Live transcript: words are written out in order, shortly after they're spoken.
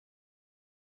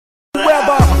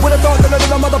better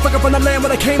than a motherfucker from the land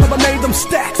when I came up, I made them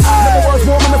stacks. Never was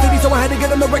warm in the city, so I had to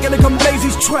get on the record and come blaze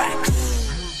these tracks.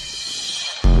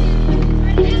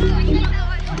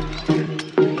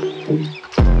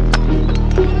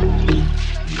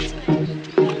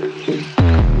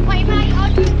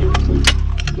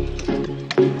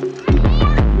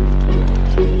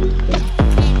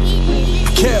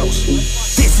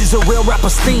 This is a real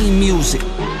rapper's theme music.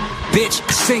 Bitch,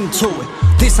 sing to it.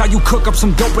 This how you cook up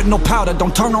some dope with no powder.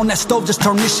 Don't turn on that stove, just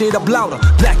turn this shit up louder.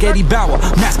 Black Eddie Bauer,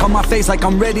 mask on my face like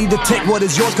I'm ready to take what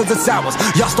is yours cause it's ours.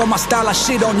 Y'all stole my style, I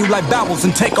shit on you like bowels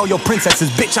and take all your princesses,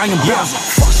 bitch, I am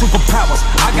Bowser. Fuck superpowers,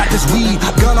 I got this weed.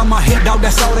 Gun on my head, dog,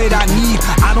 that's all that I need.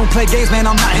 I don't play games, man,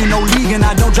 I'm not in no league. And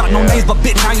I don't drop no names, but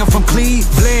bitch, I am from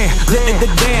Cleveland. Let the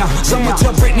damn, someone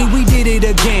tell Britney we did it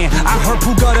again. I heard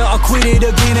Pooh Gutter acquitted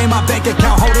again. And my bank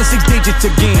account holding 6 digits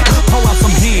again. Pull out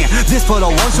some hand, this for the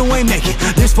ones who ain't make it.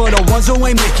 This for the ones who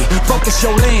ain't make it. Focus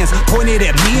your lens, pointed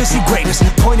at me and see greatness.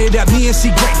 Pointed at me and see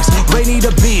greatness. Ray need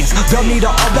a Benz, Dub need a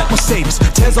all-black Mercedes.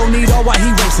 Tezo need all white, he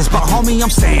racist. But homie,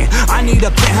 I'm saying, I need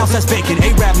a penthouse that's vacant.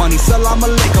 A-rap money, salam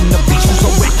alaikum, the beach is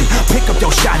so wicked. Pick up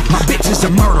your shotty, my bitch is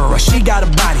a murderer. She got a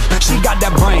body, she got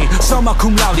that brain. Summa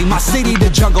cum laude, my city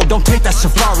the jungle. Don't take that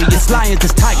safari, it's lions,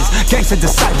 it's tigers. Gangsta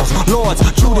disciples, lords,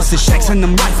 Judas, shakes and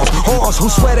them rifles. Whores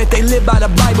who swear that they live by the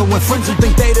Bible. When friends who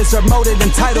think they deserve more than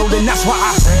entitled. And that's why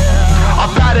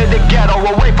I'm out of the ghetto,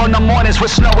 away from the mornings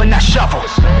with snow and that shovel.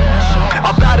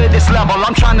 Up out of this level,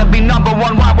 I'm trying to be number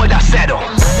one, why would I settle?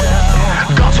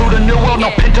 Go to the new world, no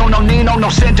Pinto, no Nino, no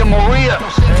Santa Maria.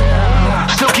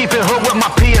 Still keep it hood with my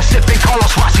peers, sipping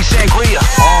Carlos Rossi Sangria.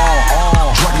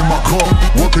 Drinking my cup,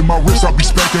 working my wrist, I be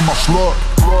spanking my slut.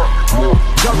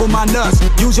 Juggle my nuts,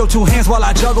 use your 2 hands while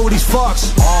I juggle these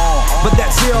fucks. But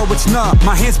that's zero, it's none.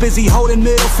 My hands busy holding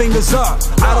middle fingers up.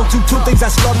 I don't do 2 things,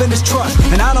 that's love and it's trust.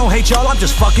 And I don't hate y'all, I'm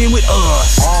just fucking with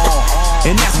us.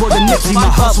 And that's where the Nipsey, my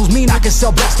hustles mean I can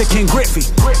sell best to King Griffey.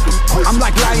 I'm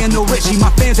like Lionel Richie, my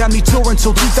fans have me touring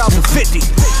till 2050.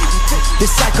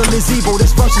 This cycle is evil,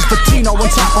 this verse is Patino on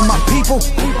top of my people.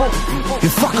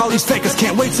 And fuck all these fakers,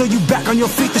 can't wait till you back on your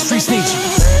feet, the streets need you.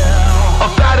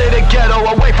 Up out of the ghetto,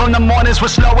 away from the mornings with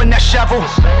snow and that shovel.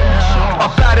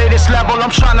 Up out of this level,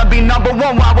 I'm trying to be number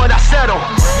one, why would I settle?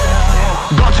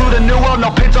 Go to the new world,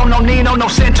 no Pinto, no Nino, no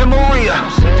Santa Maria.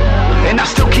 And I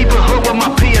still keep it hood with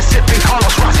my peers, sipping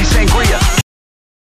Carlos Rossi Sangria.